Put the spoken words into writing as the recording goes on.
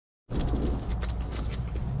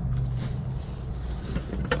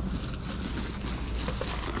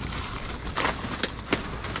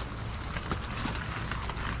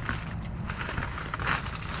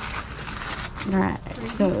Alright,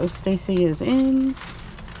 so Stacy is in.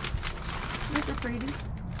 Those are pretty.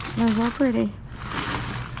 Those are pretty.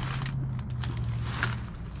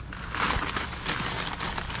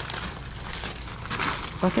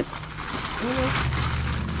 Buckets.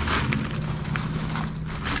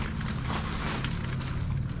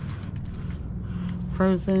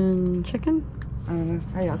 Frozen chicken. I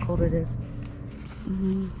don't know how cold it is.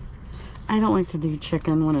 I don't like to do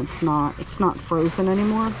chicken when it's not frozen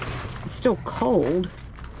anymore. It's still cold.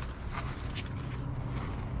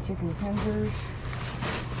 Chicken tenders.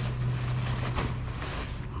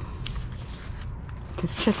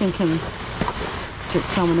 Because chicken can get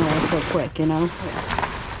salmonella so quick, you know? Yeah.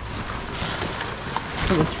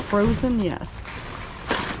 If it was frozen, yes.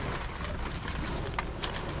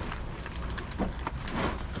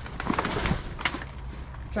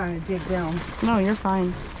 Trying to dig down. No, you're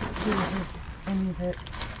fine. See if there's any of it.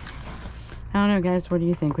 I don't know, guys. What do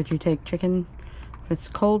you think? Would you take chicken if it's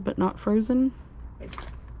cold but not frozen?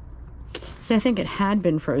 See, I think it had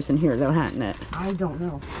been frozen here, though, hadn't it? I don't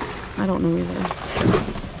know. I don't know either.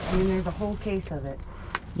 I mean, there's a whole case of it.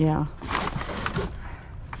 Yeah.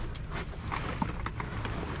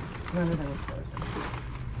 None of them was frozen.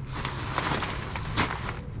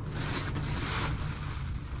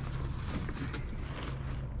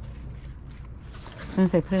 I was going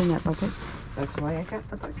to say, put it in that bucket. That's why I got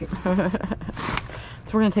the bucket.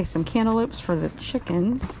 So we're going to take some cantaloupes for the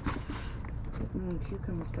chickens.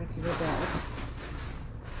 Cucumbers back here bad.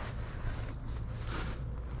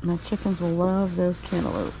 My chickens will love those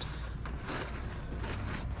cantaloupes.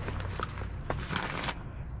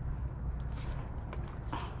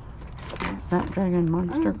 Snapdragon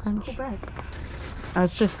Monster Crunch. Cool bag.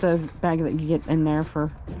 It's just the bag that you get in there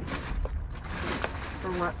for...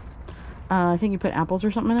 For what? I think you put apples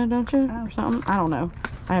or something in it, don't you? Oh. Or something? I don't know.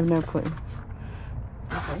 I have no clue.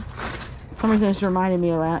 Okay. For some reason it's reminded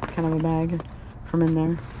me of that kind of a bag from in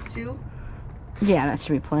there. 2? Yeah, that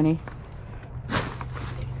should be plenty.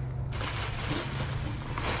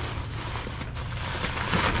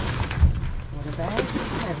 Well, the bag is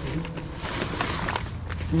heavy.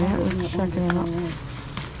 Yeah, let's check it out.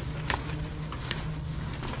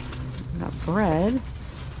 Got bread.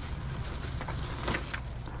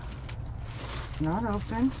 Not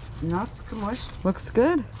open. Not smushed. Looks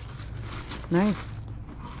good. Nice.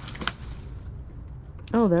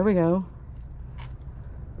 Oh, there we go.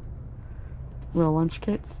 Little lunch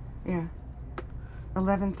kits. Yeah.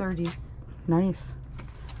 11:30. Nice.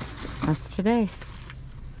 That's today.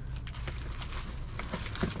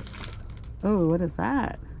 Oh, what is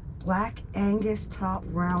that? Black Angus top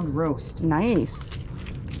round roast. Nice.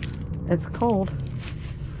 It's cold.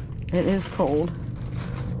 It is cold.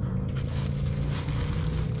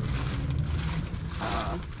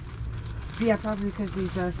 Yeah, probably because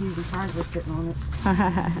these seasoned fries were sitting on it.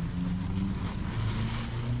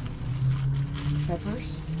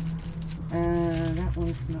 Peppers. That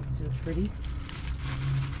one's not so pretty.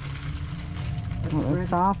 Well, they're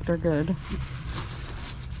soft or good.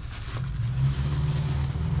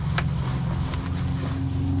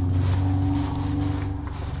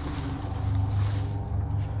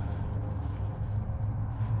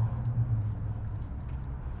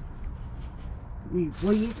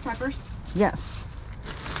 Will you eat peppers? Yes.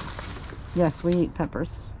 Yes, we eat peppers.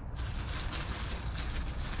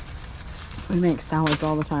 We make salads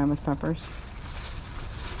all the time with peppers.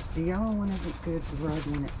 The yellow one isn't good for red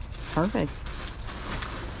when it's... Perfect.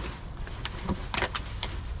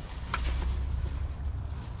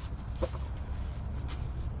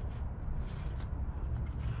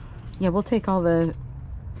 Yeah, we'll take all the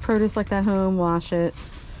produce like that home, wash it,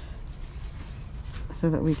 so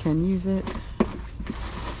that we can use it.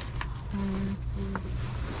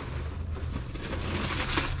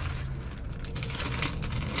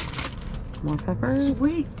 More peppers.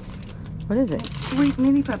 Sweets. What is it? Sweet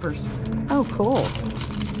mini peppers. Oh, cool.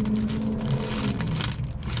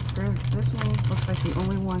 This one looks like the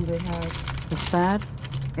only one that has It's bad.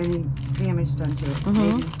 any damage done to it.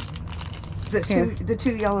 Mhm. Maybe. The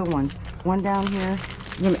two yellow ones. One down here.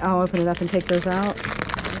 I'll open it up and take those out.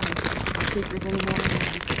 See if there's any more.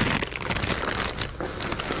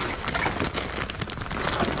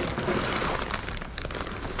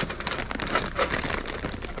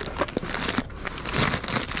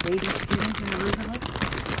 Baby spoons in the arugula.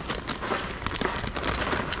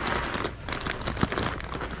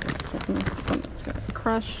 It's got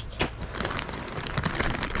crushed.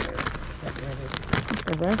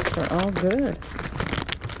 The rest are all good.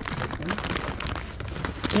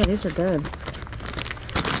 Yeah, these are good.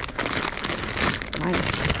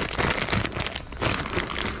 Nice.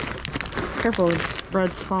 Careful,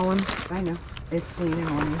 bread's falling. I know. It's leaning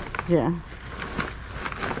on you. Yeah.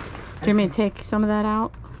 Do you want me to take some of that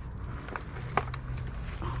out?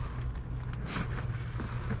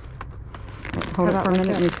 Right, hold it for a minute.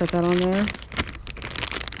 Let me put that on there.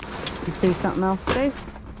 You see something else, Stace?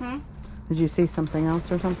 Hmm? Did you see something else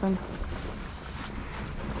or something?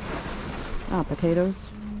 Oh, potatoes.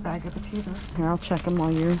 Bag of potatoes. Here, I'll check them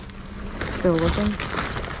while you're still looking.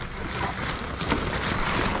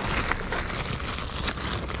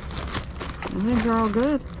 I think they're all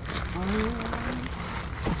good.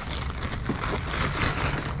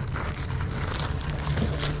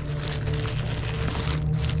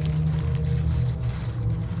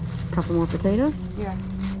 Couple more potatoes. Yeah,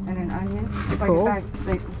 and an onion. It's Cool. like a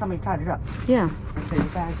bag. Somebody tied it up. Yeah. So your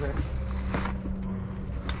bag would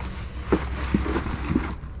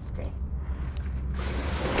stay.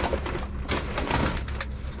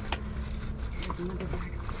 Here's another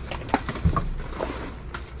bag.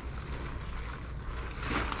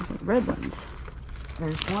 Red ones.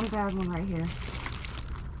 There's one bad one right here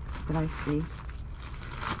that I see.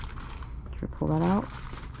 Should we pull that out?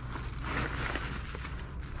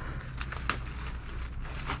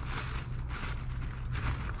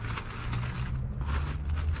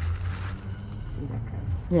 See that,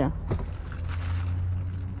 guys? Yeah.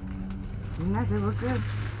 They look good.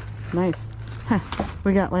 Nice. Huh.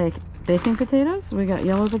 We got like baking potatoes. We got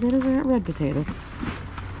yellow potatoes. We got red potatoes.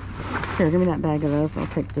 Here, give me that bag of those. I'll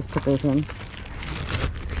just put those in.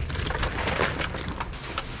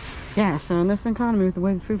 Yeah, so in this economy, with the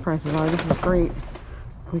way the food prices are, this is great.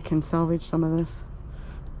 We can salvage some of this.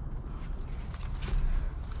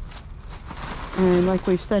 And like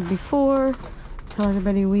we've said before, tell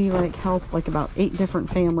everybody we like help like about 8 different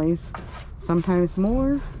families. Sometimes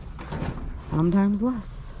more, sometimes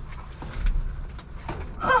less.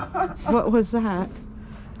 What was that?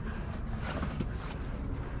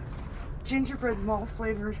 Gingerbread malt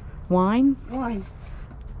flavored Wine? wine.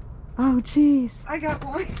 Oh, jeez. I got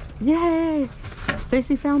wine. Yay!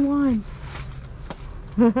 Stacy found wine.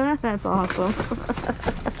 That's awesome.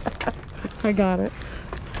 I got it.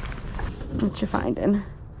 What you finding?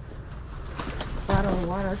 Bottle of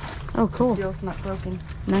water. Oh, cool. The seal's not broken.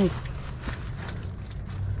 Nice.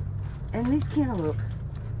 And these cantaloupe,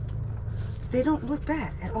 they don't look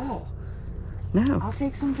bad at all. No. I'll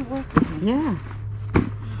take some to work with me. Yeah.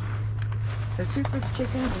 So 2 for the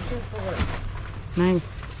chickens and 2 for work. Nice.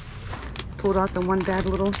 Pulled out the one bad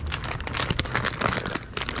little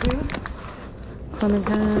cube.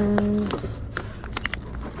 Clementines.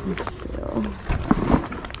 Let's feel.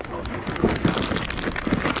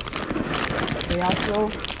 They all feel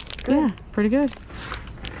good. Yeah, pretty good.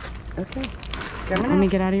 Okay. Let me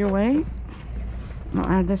get out of your way. I'll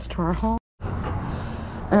add this to our haul.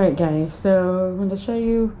 Alright guys, so I'm going to show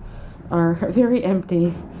you our very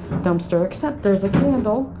empty dumpster, except there's a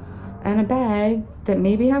candle and a bag that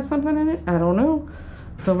maybe has something in it. I don't know.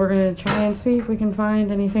 So we're going to try and see if we can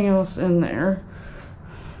find anything else in there.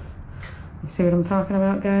 You see what I'm talking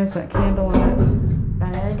about, guys? That candle and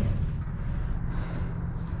that bag.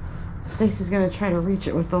 Stacy's going to try to reach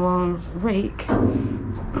it with the long rake.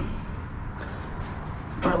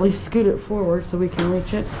 Or at least scoot it forward so we can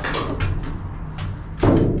reach it.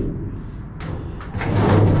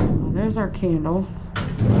 Well, there's our candle.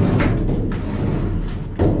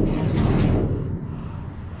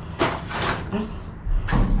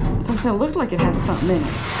 Since it looked like it had something in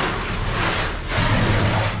it.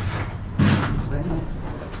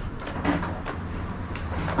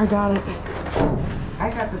 I got it. I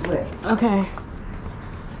got the lid. Okay.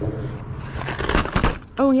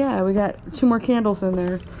 Oh yeah, we got 2 more candles in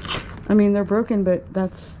there. I mean, they're broken, but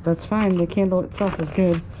that's fine. The candle itself is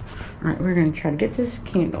good. All right, we're gonna try to get this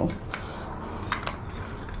candle.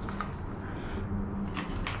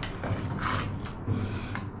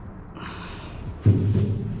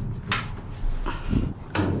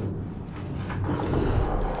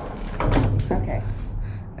 Okay.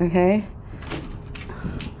 Okay.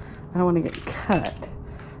 I don't want to get cut.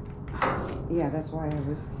 Yeah, that's why I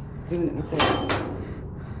was doing it with this.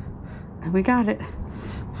 And we got it.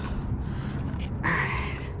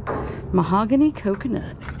 Alright. Mahogany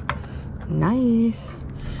coconut. Nice.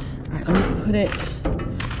 Alright, let me put it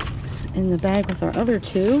in the bag with our other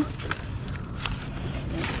 2.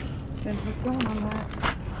 Since we're going on that.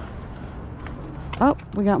 Oh,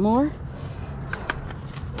 we got more.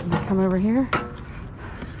 Let me come over here.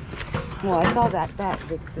 Well, I saw that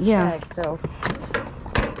this Yeah. bag, so.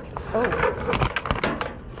 Oh.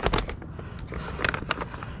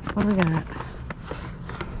 What do we got?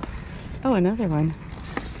 Oh, another one.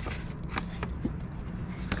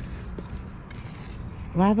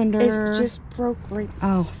 Lavender. It just broke right.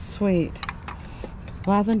 Oh, sweet.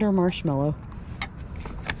 Lavender marshmallow.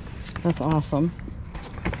 That's awesome.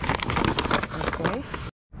 Okay.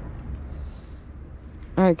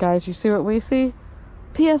 Alright guys, you see what we see?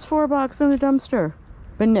 PS4 box in the dumpster.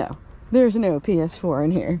 But no, there's no PS4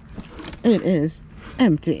 in here. It is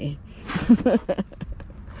empty.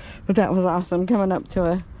 But that was awesome, coming up to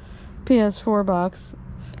a PS4 box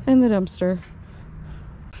in the dumpster.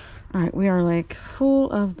 Alright, we are like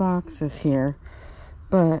full of boxes here.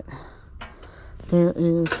 But there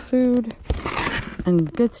is food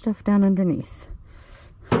and good stuff down underneath.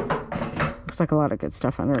 Looks like a lot of good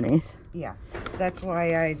stuff underneath. Yeah, that's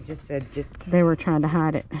why I just said They were trying to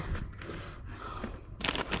hide it.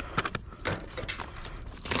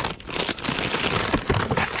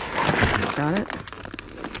 Got it?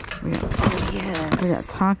 We got, yes. we got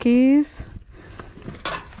Takis.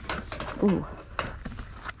 Ooh.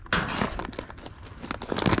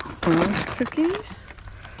 Some cookies.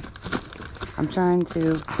 I'm trying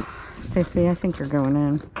to. Stacy, I think you're going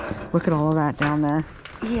in. Look at all of that down there.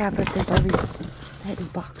 Yeah, but there's all these heavy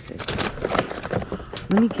boxes.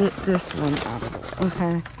 Let me get this one out of the way.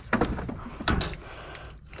 Okay.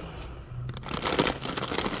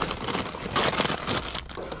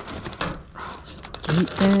 Wheat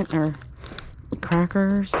thin or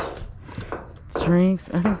crackers, drinks.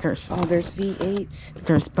 I think there's V8s.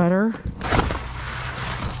 There's butter.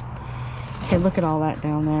 Okay, look at all that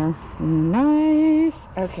down there. Nice.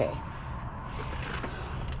 Okay.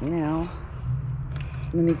 Now,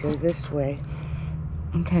 let me go this way.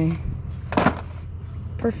 Okay.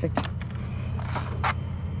 Perfect.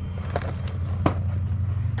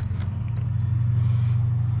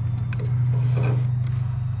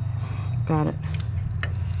 Got it.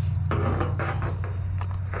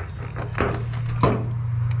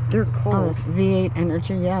 They're Oh, cold. there's V8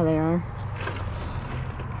 Energy. Yeah, they are.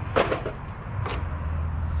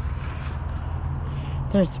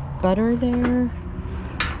 There's butter there.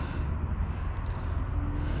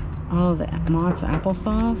 Oh, the Mott's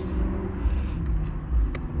applesauce.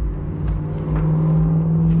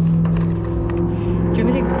 Do you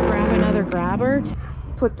want me to grab another grabber?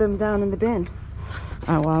 Put them down in the bin.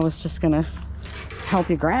 Oh, well, I was just gonna help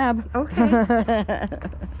you grab. Okay.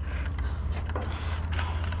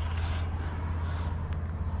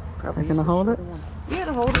 Probably Gonna hold it? Yeah,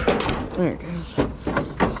 to hold it. There it goes.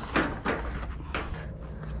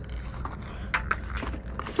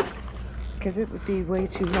 Because it would be way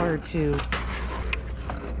too hard to.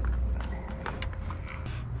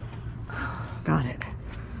 Got it.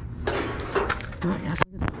 Oh, yeah.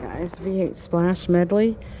 Look at that, guys. V8 Splash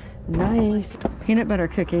Medley. Nice. Peanut butter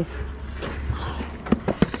cookies.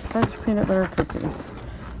 Fudge peanut butter cookies.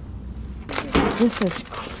 This is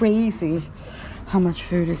crazy how much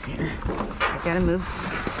food is here. I gotta move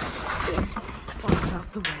this box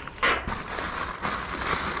out the way.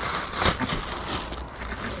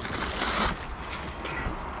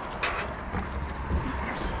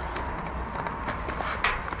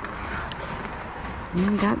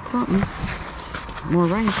 Got something. More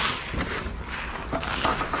rice.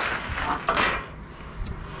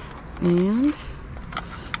 And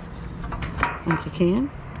empty can.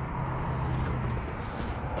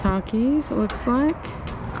 Takis, it looks like.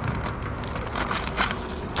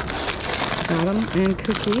 Got them. And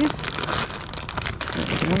cookies. There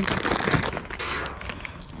we go.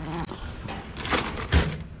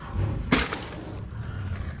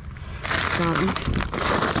 Got them.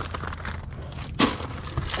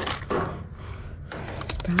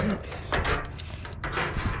 Got it.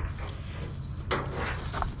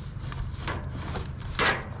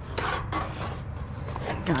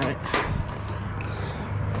 Got it.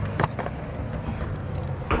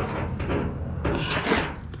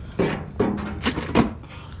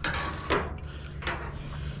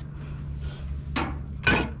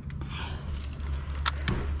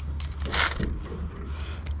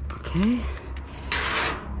 Okay.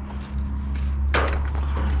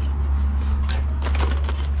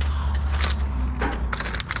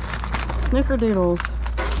 Snickerdoodles.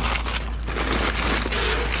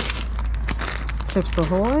 Chips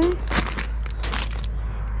Ahoy.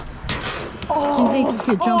 Oh, you think you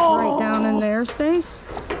could jump right down in there, Stace?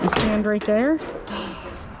 And stand right there?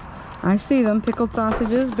 I see them. Pickled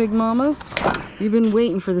sausages, Big Mamas. You've been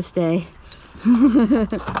waiting for this day.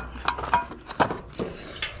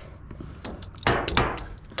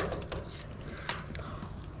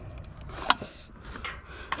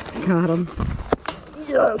 Got them.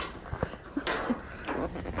 Yes.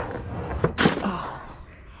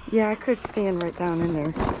 Yeah, I could stand right down in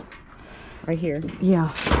there. Right here.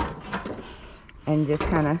 Yeah. And just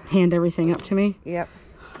kind of. Hand everything up to me. Yep.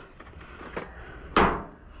 Okay.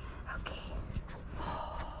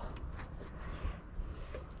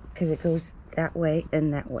 because it goes that way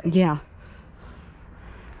and that way. Yeah.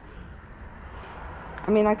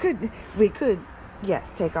 I mean, we could, yes,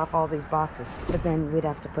 take off all these boxes, but then we'd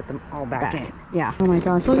have to put them all back in. Yeah. Oh my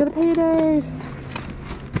gosh, look at the paydays.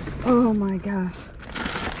 Oh my gosh.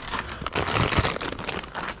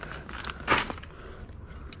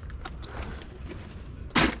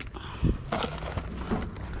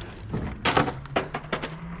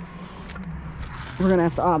 We're gonna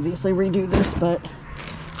have to obviously redo this, but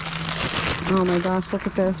oh my gosh, look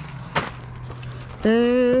at this.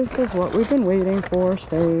 This is what we've been waiting for,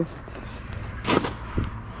 Stace.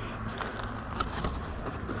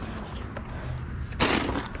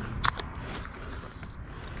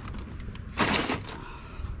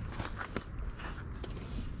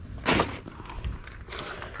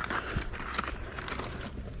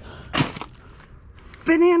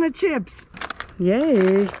 Banana chips.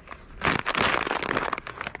 Yay.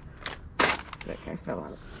 Okay, fell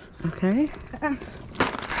out. Okay.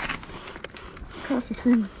 Coffee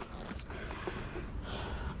cream.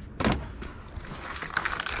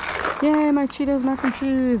 Yay, my Cheetos mac and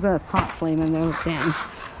cheese. That's hot flaming though. Damn.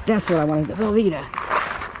 That's what I wanted. The Velveeta.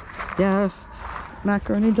 Yes.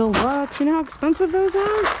 Macaroni deluxe. You know how expensive those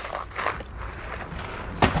are?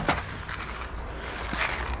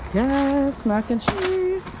 Yes, mac and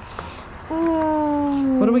cheese.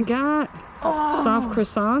 Oh. What do we got? Oh. Soft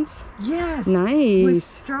croissants? Yes. Nice. With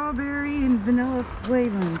strawberry and vanilla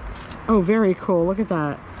flavorings. Oh, very cool. Look at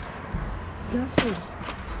that. Gushers.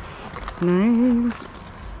 Nice.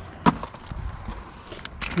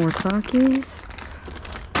 More Takis.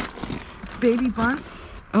 Baby bunts.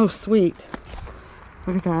 Oh, sweet.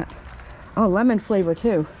 Look at that. Oh, lemon flavor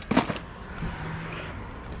too.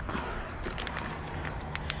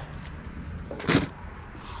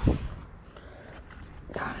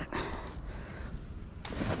 Got it.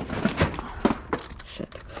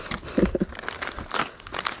 Shit.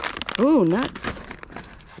 Ooh, nuts.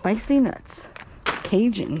 Spicy nuts.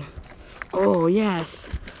 Cajun. Oh, yes.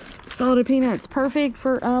 Salted peanuts. Perfect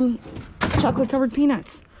for chocolate covered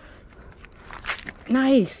peanuts.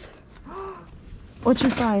 Nice. What'd you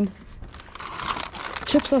find?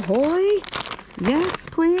 Chips Ahoy? Yes,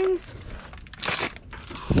 please.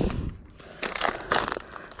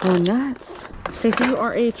 More nuts. Stacy, you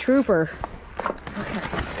are a trooper. Okay.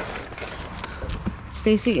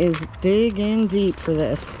 Stacy is digging deep for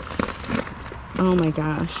this. Oh my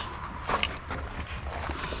gosh.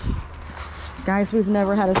 Guys, we've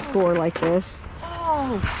never had a score like this.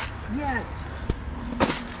 Oh, yes.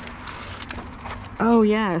 Oh,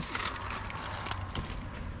 yes.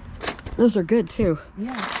 Those are good too.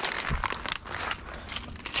 Yeah.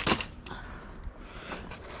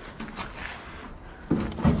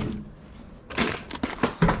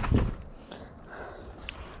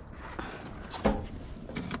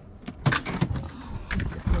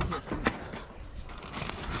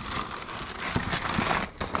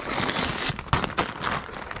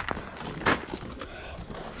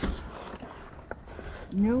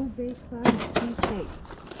 No baked clouds, cheesecake.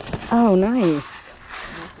 Oh, nice.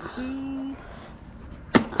 Mac and cheese.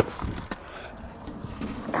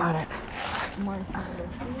 Got it. Marshmallow.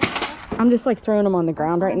 I'm just like throwing them on the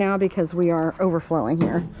ground right now because we are overflowing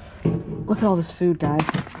here. Look at all this food, guys.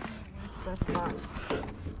 That's not.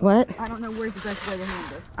 What? I don't know where's the best way to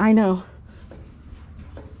handle this. I know.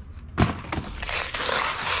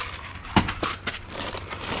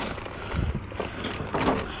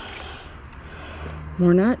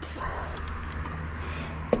 More nuts.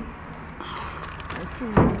 Okay.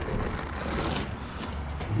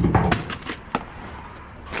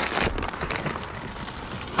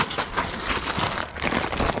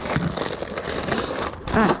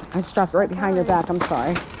 Ah, I just dropped it right behind your back. I'm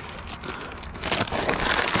sorry.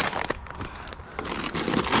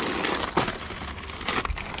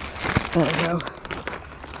 There we go.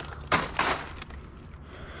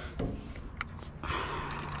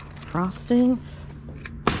 Frosting.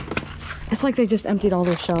 It's like they just emptied all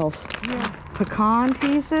their shelves. Yeah. Pecan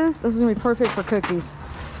pieces. This is gonna be perfect for cookies.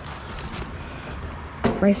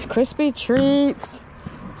 Rice Krispie treats.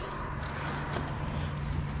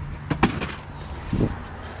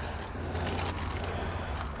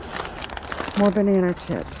 More banana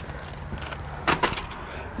chips.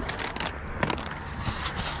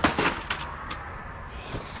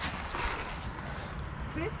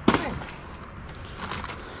 Biscuit.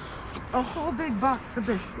 A whole big box of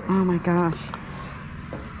biscuits. Oh my gosh.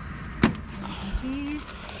 Cheese.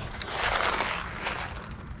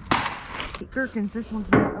 Gherkins, this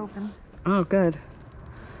one's not open. Oh, good.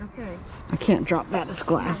 Okay. I can't drop that. It's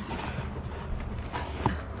glass.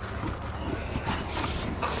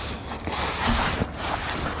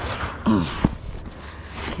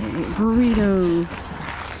 Okay, burritos.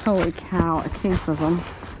 Holy cow, a case of them.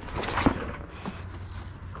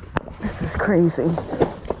 This is crazy.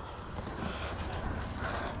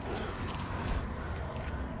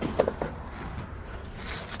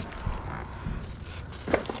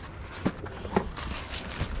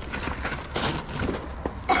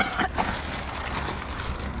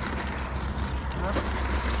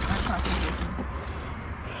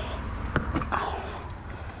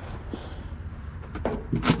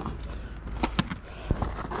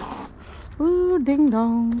 Ooh, ding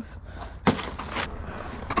dongs.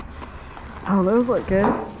 Oh, those look good.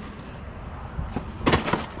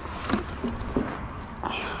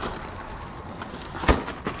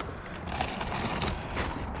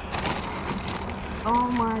 Oh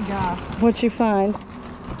my gosh. What'd you find?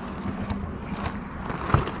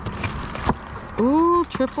 Ooh,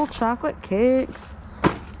 triple chocolate cakes.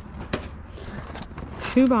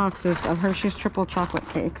 2 boxes of Hershey's triple chocolate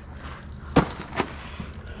cakes.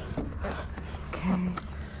 Okay.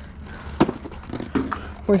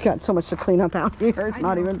 We got so much to clean up out here. It's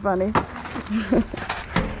not even funny.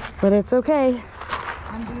 But it's okay.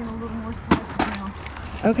 I'm being a little more selective now.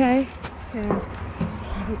 Okay. Because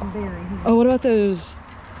I'm getting buried here. Oh, what about those?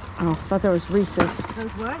 Oh, I thought that was Reese's.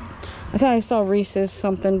 Those what? I thought I saw Reese's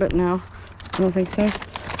something, but no. I don't think so.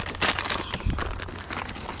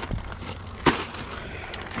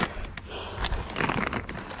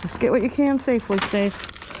 Just get what you can safely, Stace.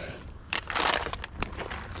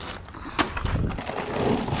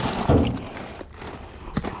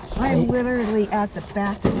 I'm literally at the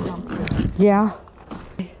back of the dumpster. Yeah.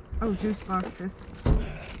 Oh, juice boxes.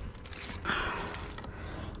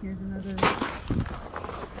 Here's another.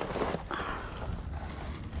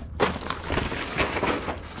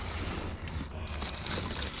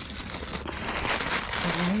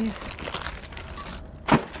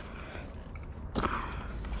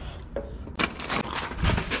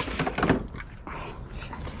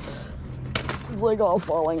 It's like all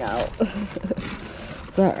falling out.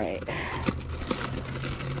 It's all right.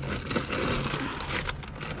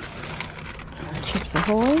 Chips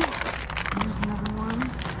Ahoy. Here's another one.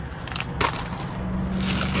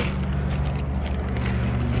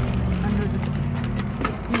 Under the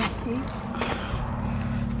snack cake.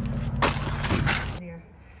 Here.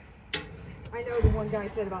 I know the one guy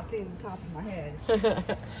said about seeing the top of my head.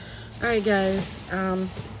 All right, guys.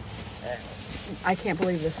 I can't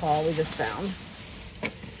believe this haul we just found.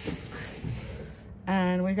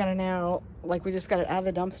 And we got to now, like, we just got it out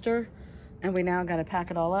of the dumpster, and we now got to pack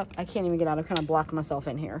it all up. I can't even get out. I've kind of blocked myself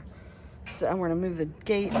in here. So I'm going to move the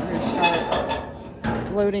gate. I'm going to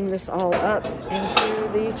start loading this all up into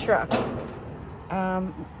the truck.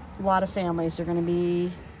 A lot of families are going to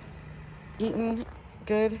be eating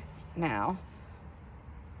good now.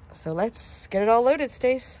 So let's get it all loaded,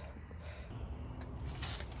 Stace.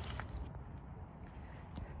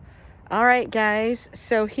 All right, guys.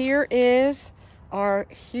 So here is our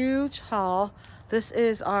huge haul. This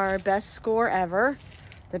is our best score ever,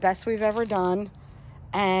 the best we've ever done,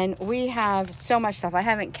 and we have so much stuff. I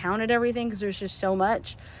haven't counted everything because there's just so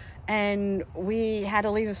much, and we had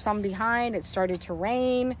to leave some behind. It started to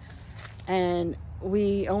rain, and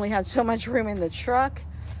we only had so much room in the truck.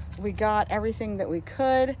 We got everything that we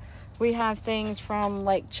could. We have things from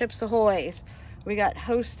like Chips Ahoy's, we got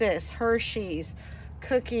Hostess, Hershey's,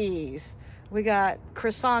 cookies, we got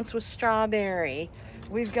croissants with strawberry,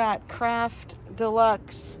 we've got Kraft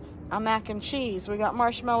Deluxe mac and cheese, we got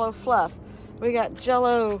marshmallow fluff, we got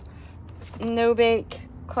Jello no bake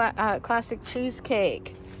classic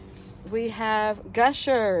cheesecake, we have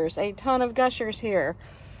Gushers, a ton of Gushers here,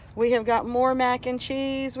 we have got more mac and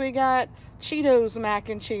cheese, we got Cheetos mac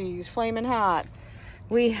and cheese flaming hot,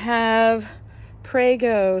 we have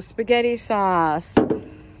Prego spaghetti sauce,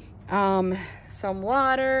 some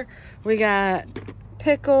water, we got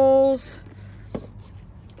pickles,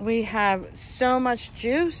 we have so much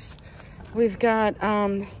juice, we've got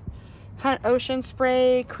Hunt Ocean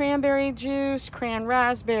Spray, cranberry juice, cran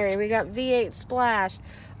raspberry, we got V8 Splash,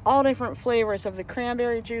 all different flavors of the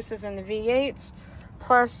cranberry juices and the V8s,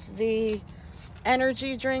 plus the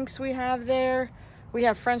energy drinks we have there. We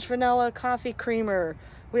have French vanilla coffee creamer,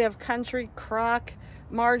 we have Country Crock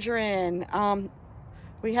margarine,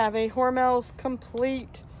 we have a Hormel's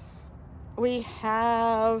Complete, we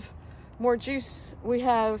have more juice, we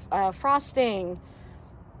have frosting.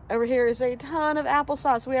 Over here is a ton of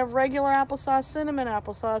applesauce. We have regular applesauce, cinnamon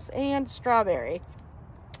applesauce, and strawberry.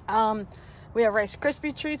 We have Rice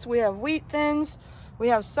Krispie treats, we have Wheat Thins, we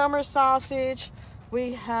have summer sausage,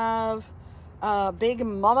 we have Big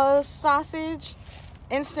Mama's sausage,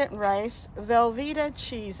 instant rice, Velveeta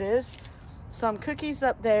cheeses, some cookies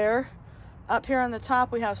up there. Up here on the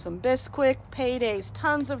top, we have some Bisquick, Paydays,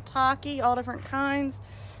 tons of Taki, all different kinds.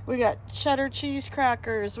 We got cheddar cheese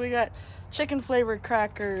crackers. We got chicken flavored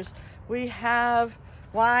crackers. We have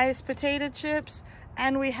Wise potato chips,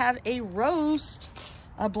 and we have a roast,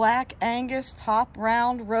 a Black Angus top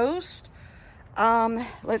round roast.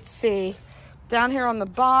 Let's see. Down here on the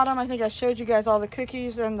bottom, I think I showed you guys all the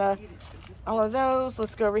cookies and all of those.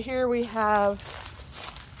 Let's go over here. We have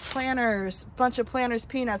Planters, bunch of Planters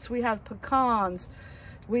peanuts. We have pecans.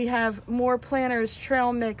 We have more Planters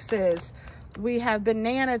trail mixes. We have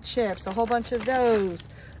banana chips, a whole bunch of those.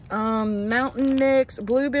 Mountain mix,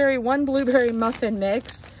 blueberry, one blueberry muffin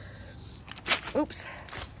mix. Oops,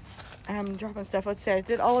 I'm dropping stuff. Let's see, I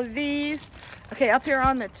did all of these. Okay, up here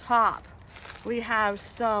on the top, we have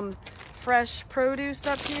some fresh produce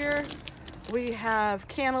up here. We have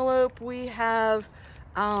cantaloupe, we have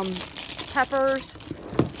peppers.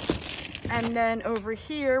 And then over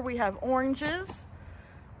here, we have oranges.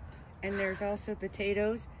 And there's also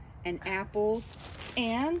potatoes and apples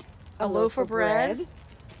and a loaf of bread.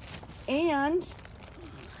 And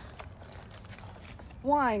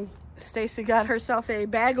wine. Stacy got herself a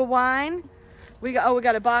bag of wine. We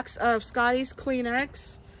got a box of Scotty's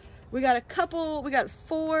Kleenex. We got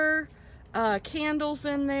 4 candles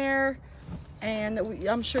in there. And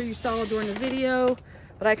I'm sure you saw during the video.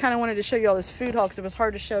 But I kind of wanted to show you all this food haul because it was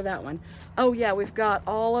hard to show that one. Oh yeah, we've got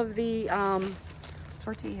all of the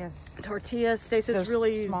tortillas. Stacey's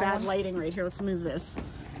really bad lighting right here. Let's move this.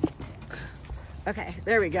 Okay,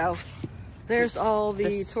 there we go. There's all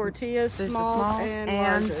the tortillas, smalls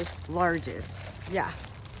and larges. Yeah.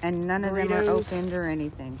 And none of them are opened or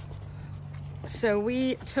anything. So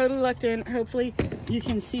we totally lucked in. Hopefully you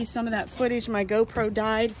can see some of that footage. My GoPro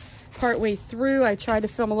died partway through. I tried to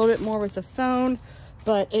film a little bit more with the phone.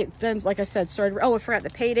 But it then, like I said, started. Oh, I forgot the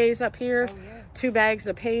Paydays up here. Oh, yeah. 2 bags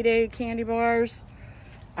of Payday candy bars.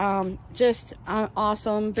 Just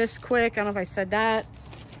awesome. Bisquick. I don't know if I said that.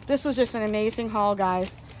 This was just an amazing haul,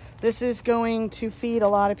 guys. This is going to feed a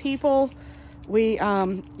lot of people. We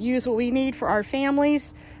use what we need for our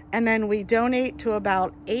families. And then we donate to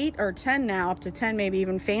about 8 or 10 now, up to 10 maybe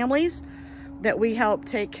even families that we help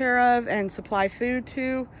take care of and supply food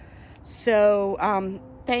to. So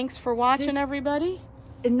thanks for watching, everybody.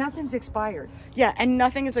 And nothing's expired. Yeah, and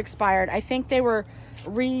nothing is expired. I think they were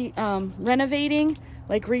renovating,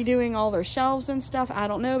 like redoing all their shelves and stuff. I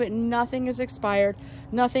don't know, but nothing is expired.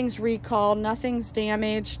 Nothing's recalled. Nothing's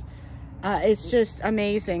damaged. It's just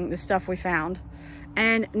amazing, the stuff we found.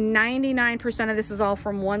 And 99% of this is all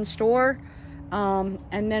from one store.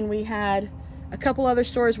 And then we had a couple other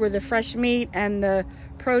stores where the fresh meat and the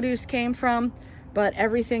produce came from, but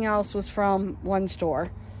everything else was from one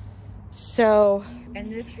store. So,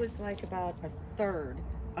 and this was like about a third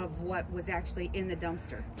of what was actually in the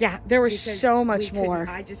dumpster. Yeah, there was so much more.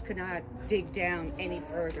 I just could not dig down any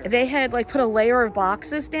further. They had like put a layer of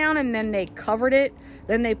boxes down and then they covered it.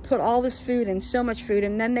 Then they put all this food and so much food,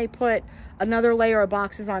 and then they put another layer of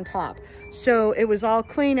boxes on top. So it was all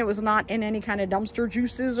clean. It was not in any kind of dumpster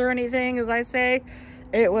juices or anything, as I say.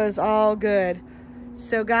 It was all good.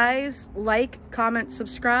 So guys, like, comment,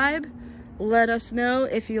 subscribe. Let us know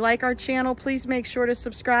if you like our channel. Please make sure to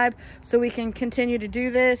subscribe so we can continue to do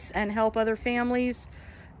this and help other families.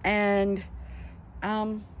 And I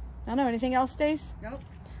don't know, anything else, Stace? Nope.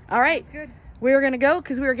 All right. That's good. We're gonna go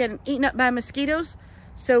because we were getting eaten up by mosquitoes.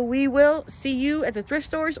 So we will see you at the thrift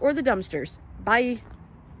stores or the dumpsters. Bye.